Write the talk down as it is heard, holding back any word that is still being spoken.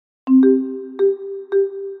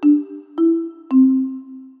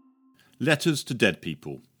Letters to Dead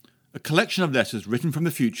People, a collection of letters written from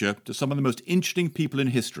the future to some of the most interesting people in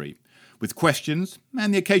history, with questions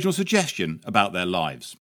and the occasional suggestion about their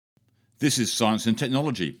lives. This is Science and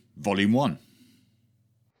Technology, Volume 1.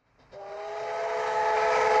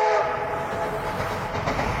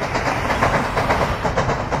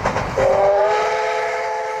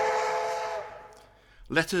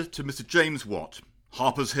 Letter to Mr. James Watt,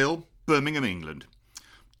 Harper's Hill, Birmingham, England.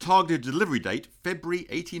 Targeted delivery date, February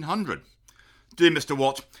 1800. Dear Mr.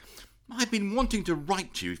 Watt, I've been wanting to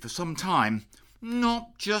write to you for some time,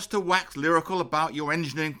 not just to wax lyrical about your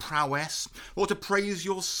engineering prowess, or to praise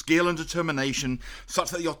your skill and determination such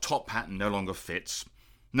that your top hat no longer fits.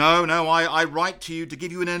 No, I write to you to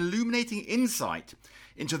give you an illuminating insight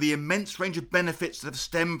into the immense range of benefits that have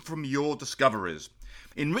stemmed from your discoveries,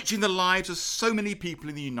 enriching the lives of so many people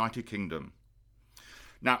in the United Kingdom.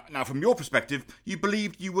 Now, from your perspective, you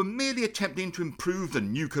believed you were merely attempting to improve the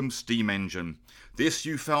Newcomb steam engine. This,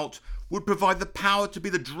 you felt, would provide the power to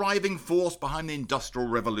be the driving force behind the Industrial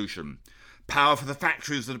Revolution. Power for the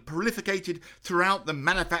factories that have prolificated throughout the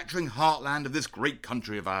manufacturing heartland of this great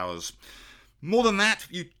country of ours. More than that,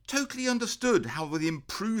 you totally understood how the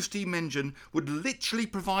improved steam engine would literally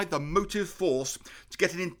provide the motive force to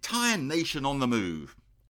get an entire nation on the move.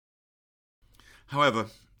 However,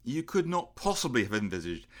 you could not possibly have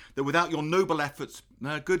envisaged that without your noble efforts,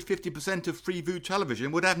 a good 50% of Freeview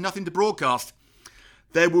television would have nothing to broadcast.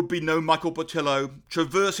 There would be no Michael Portillo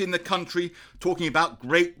traversing the country talking about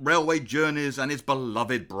great railway journeys and his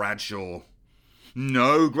beloved Bradshaw.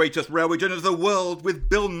 No greatest railway journeys of the world with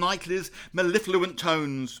Bill Knightley's mellifluent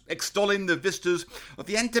tones, extolling the vistas of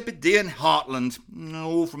the Antipodean heartland,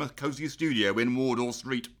 all from a cosy studio in Wardour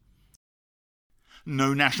Street.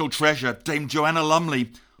 No national treasure, Dame Joanna Lumley.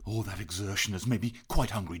 All that exertion has made me quite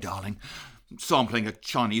hungry, darling. Sampling a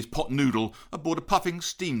Chinese pot noodle aboard a puffing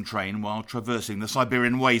steam train while traversing the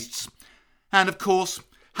Siberian wastes. And of course,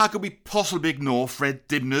 how could we possibly ignore Fred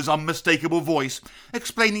Dibner's unmistakable voice,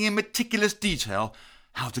 explaining in meticulous detail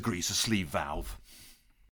how to grease a sleeve valve?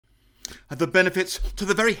 And the benefits to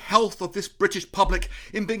the very health of this British public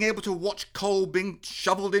in being able to watch coal being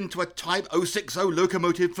shovelled into a Type 060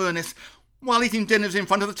 locomotive furnace while eating dinners in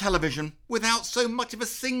front of the television without so much of a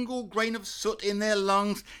single grain of soot in their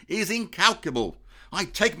lungs is incalculable. I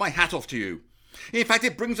take my hat off to you. In fact,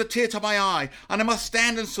 it brings a tear to my eye, and I must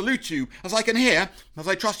stand and salute you as I can hear, as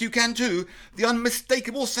I trust you can too, the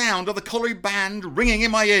unmistakable sound of the colliery band ringing in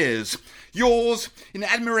my ears. Yours, in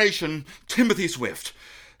admiration, Timothy Swift.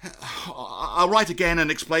 I'll write again and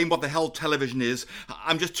explain what the hell television is.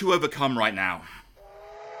 I'm just too overcome right now.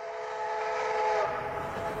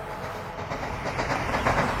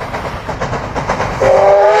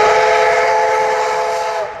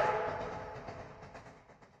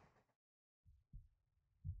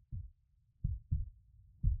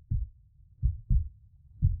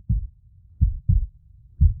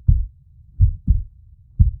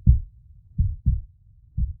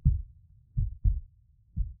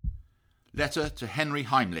 Letter to Henry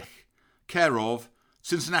Heimlich, care of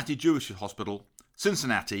Cincinnati Jewish Hospital,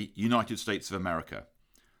 Cincinnati, United States of America.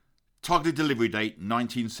 Targeted delivery date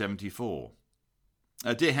 1974.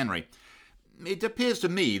 Dear Henry, it appears to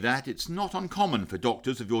me that it's not uncommon for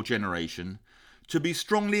doctors of your generation to be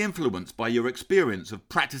strongly influenced by your experience of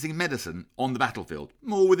practicing medicine on the battlefield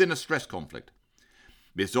or within a stress conflict.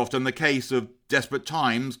 It's often the case of desperate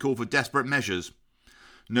times call for desperate measures.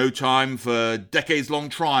 No time for decades-long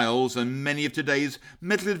trials, and many of today's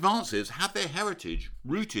medical advances have their heritage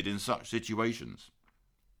rooted in such situations.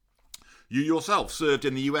 You yourself served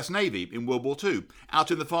in the US Navy in World War II,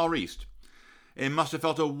 out in the Far East. It must have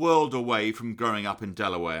felt a world away from growing up in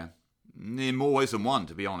Delaware. In more ways than one,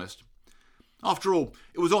 to be honest. After all,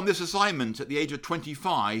 it was on this assignment at the age of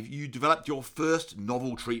 25 you developed your first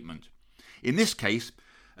novel treatment. In this case,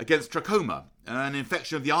 against trachoma, an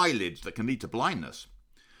infection of the eyelids that can lead to blindness.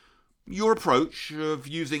 Your approach of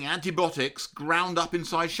using antibiotics ground up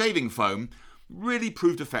inside shaving foam really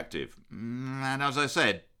proved effective. And as I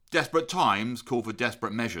said, desperate times call for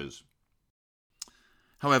desperate measures.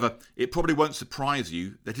 However, it probably won't surprise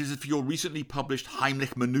you that it is for your recently published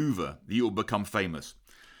Heimlich manoeuvre that you will become famous,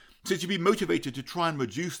 since you'll be motivated to try and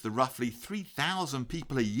reduce the roughly 3,000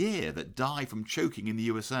 people a year that die from choking in the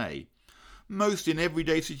USA, most in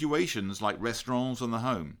everyday situations like restaurants and the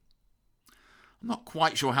home. I'm not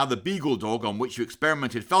quite sure how the beagle dog on which you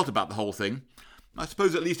experimented felt about the whole thing. I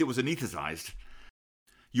suppose at least it was anaesthetised.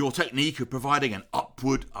 Your technique of providing an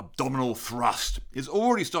upward abdominal thrust is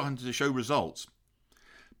already starting to show results.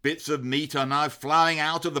 Bits of meat are now flying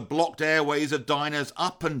out of the blocked airways of diners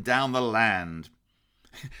up and down the land.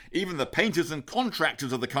 Even the painters and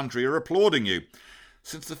contractors of the country are applauding you,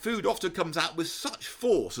 since the food often comes out with such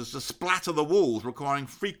force as to splatter the walls, requiring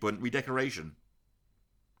frequent redecoration.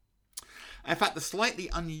 In fact, the slightly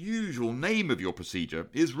unusual name of your procedure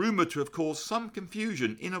is rumoured to have caused some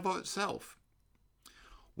confusion in and of itself.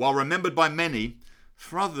 While remembered by many,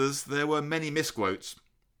 for others there were many misquotes.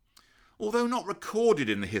 Although not recorded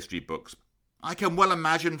in the history books, I can well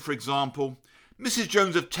imagine, for example, Mrs.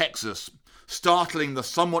 Jones of Texas startling the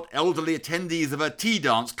somewhat elderly attendees of her tea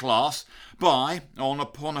dance class by,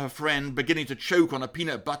 upon her friend beginning to choke on a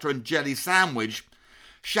peanut butter and jelly sandwich,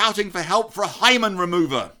 shouting for help for a hymen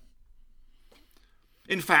remover.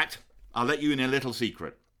 In fact, I'll let you in a little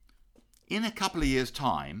secret. In a couple of years'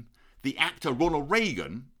 time, the actor Ronald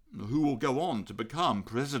Reagan, who will go on to become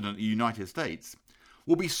President of the United States,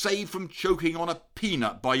 will be saved from choking on a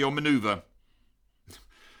peanut by your manoeuvre.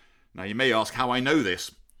 Now you may ask how I know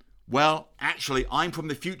this. Well, actually, I'm from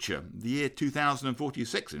the future, the year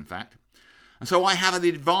 2046 in fact, and so I have the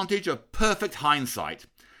advantage of perfect hindsight.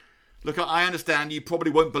 Look, I understand you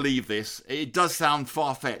probably won't believe this. It does sound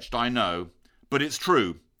far-fetched, I know, but it's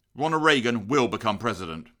true. Ronald Reagan will become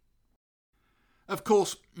president. Of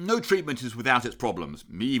course, no treatment is without its problems,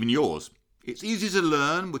 even yours. It's easy to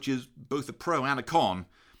learn, which is both a pro and a con.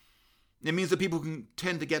 It means that people can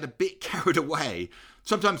tend to get a bit carried away,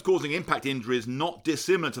 sometimes causing impact injuries not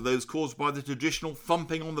dissimilar to those caused by the traditional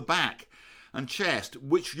thumping on the back and chest,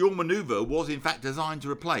 which your manoeuvre was in fact designed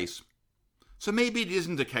to replace. So maybe it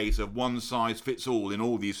isn't a case of one size fits all in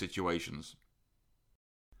all these situations.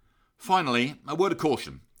 Finally, a word of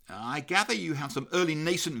caution. I gather you have some early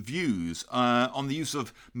nascent views on the use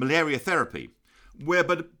of malaria therapy, where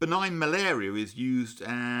benign malaria is used in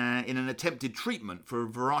an attempted treatment for a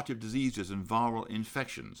variety of diseases and viral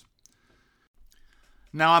infections.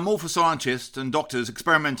 Now, I'm all for scientists and doctors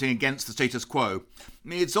experimenting against the status quo.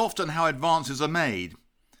 It's often how advances are made.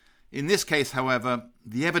 In this case, however,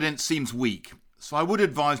 the evidence seems weak, so I would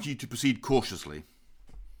advise you to proceed cautiously.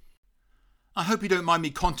 I hope you don't mind me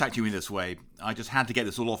contacting you in this way. I just had to get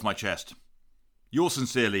this all off my chest. Yours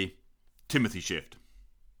sincerely, Timothy Shift.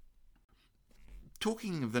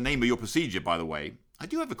 Talking of the name of your procedure, by the way, I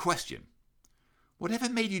do have a question. Whatever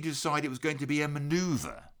made you decide it was going to be a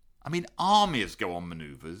manoeuvre? I mean, armies go on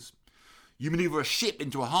manoeuvres. You manoeuvre a ship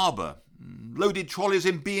into a harbour. Loaded trolleys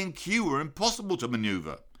in B&Q are impossible to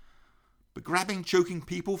manoeuvre. But grabbing choking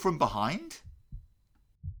people from behind?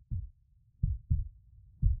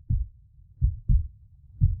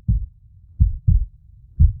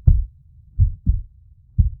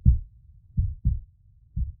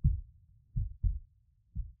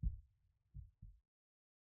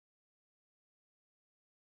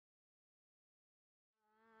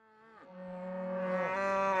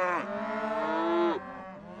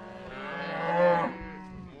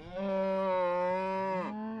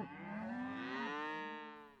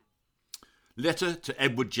 Letter to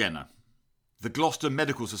Edward Jenner. The Gloucester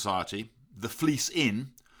Medical Society, The Fleece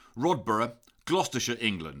Inn, Rodborough, Gloucestershire,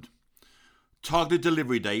 England. Targeted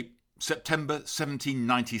delivery date, September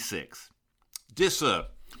 1796. Dear Sir,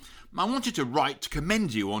 I wanted to write to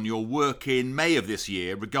commend you on your work in May of this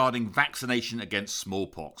year regarding vaccination against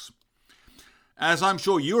smallpox. As I'm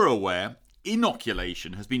sure you're aware,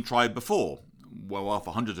 inoculation has been tried before, well,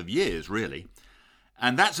 for hundreds of years, really.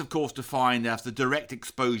 And that's, of course, defined as the direct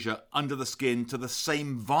exposure under the skin to the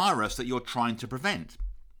same virus that you're trying to prevent.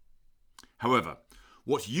 However,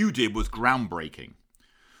 what you did was groundbreaking.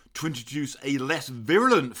 To introduce a less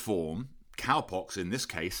virulent form, cowpox in this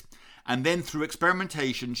case, and then through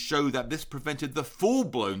experimentation show that this prevented the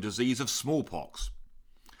full-blown disease of smallpox.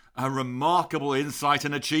 A remarkable insight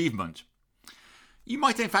and achievement. You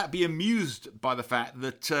might in fact be amused by the fact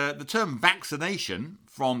that the term vaccination,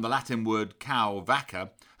 from the Latin word cow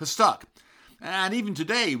vacca, has stuck. And even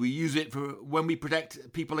today we use it for when we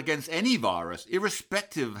protect people against any virus,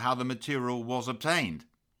 irrespective of how the material was obtained.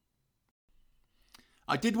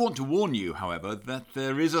 I did want to warn you, however, that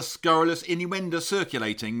there is a scurrilous innuendo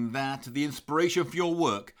circulating that the inspiration for your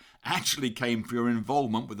work actually came from your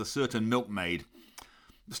involvement with a certain milkmaid.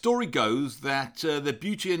 The story goes that the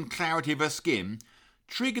beauty and clarity of her skin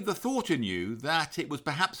triggered the thought in you that it was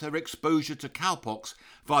perhaps her exposure to cowpox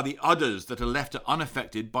via the udders that had left her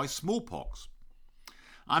unaffected by smallpox.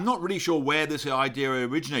 I'm not really sure where this idea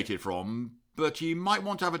originated from, but you might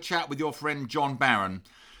want to have a chat with your friend John Barron,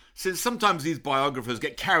 since sometimes these biographers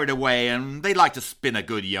get carried away and they like to spin a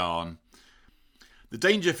good yarn. The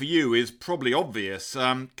danger for you is probably obvious,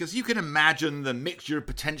 because you can imagine the mixture of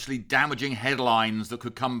potentially damaging headlines that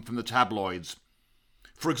could come from the tabloids.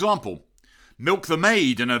 For example, milk the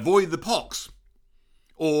maid and avoid the pox.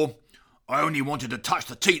 Or, I only wanted to touch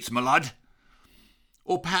the teats, my lad.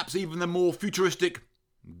 Or perhaps even the more futuristic,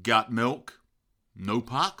 gut milk, no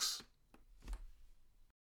pucks.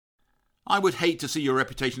 I would hate to see your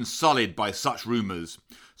reputation sullied by such rumours,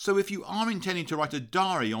 so if you are intending to write a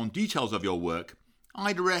diary on details of your work,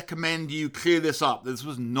 I'd recommend you clear this up that this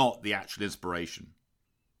was not the actual inspiration.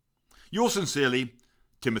 Yours sincerely,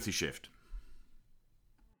 Timothy Shift.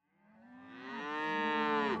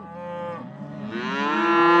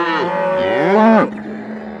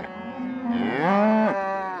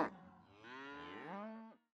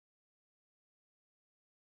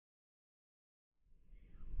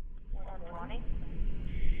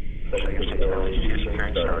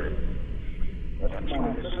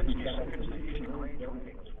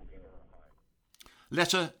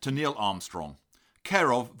 Letter to Neil Armstrong,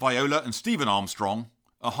 care of Viola and Stephen Armstrong,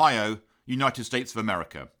 Ohio, United States of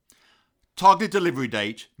America. Targeted delivery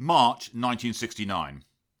date, March 1969.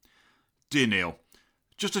 Dear Neil,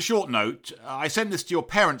 just a short note. I sent this to your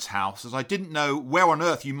parents' house as I didn't know where on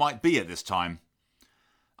earth you might be at this time.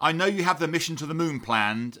 I know you have the mission to the moon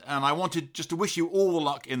planned, and I wanted just to wish you all the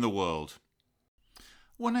luck in the world.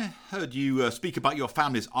 When I heard you speak about your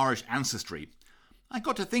family's Irish ancestry, I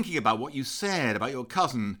got to thinking about what you said about your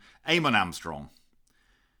cousin, Eamon Armstrong.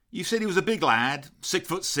 You said he was a big lad,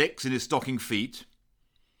 6'6" in his stocking feet.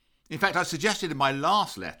 In fact, I suggested in my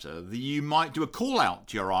last letter that you might do a call-out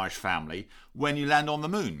to your Irish family when you land on the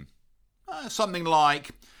moon. Something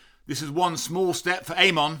like, "This is one small step for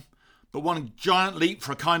Eamon, but one giant leap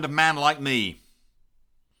for a kind of man like me."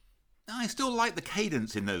 I still like the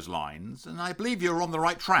cadence in those lines, and I believe you're on the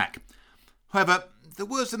right track. However, the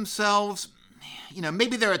words themselves,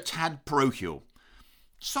 maybe they're a tad parochial.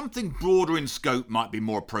 Something broader in scope might be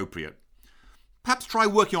more appropriate. Perhaps try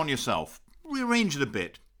working on yourself. Rearrange it a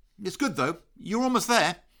bit. It's good, though. You're almost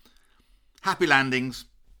there. Happy landings.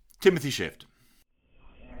 Timothy Shift.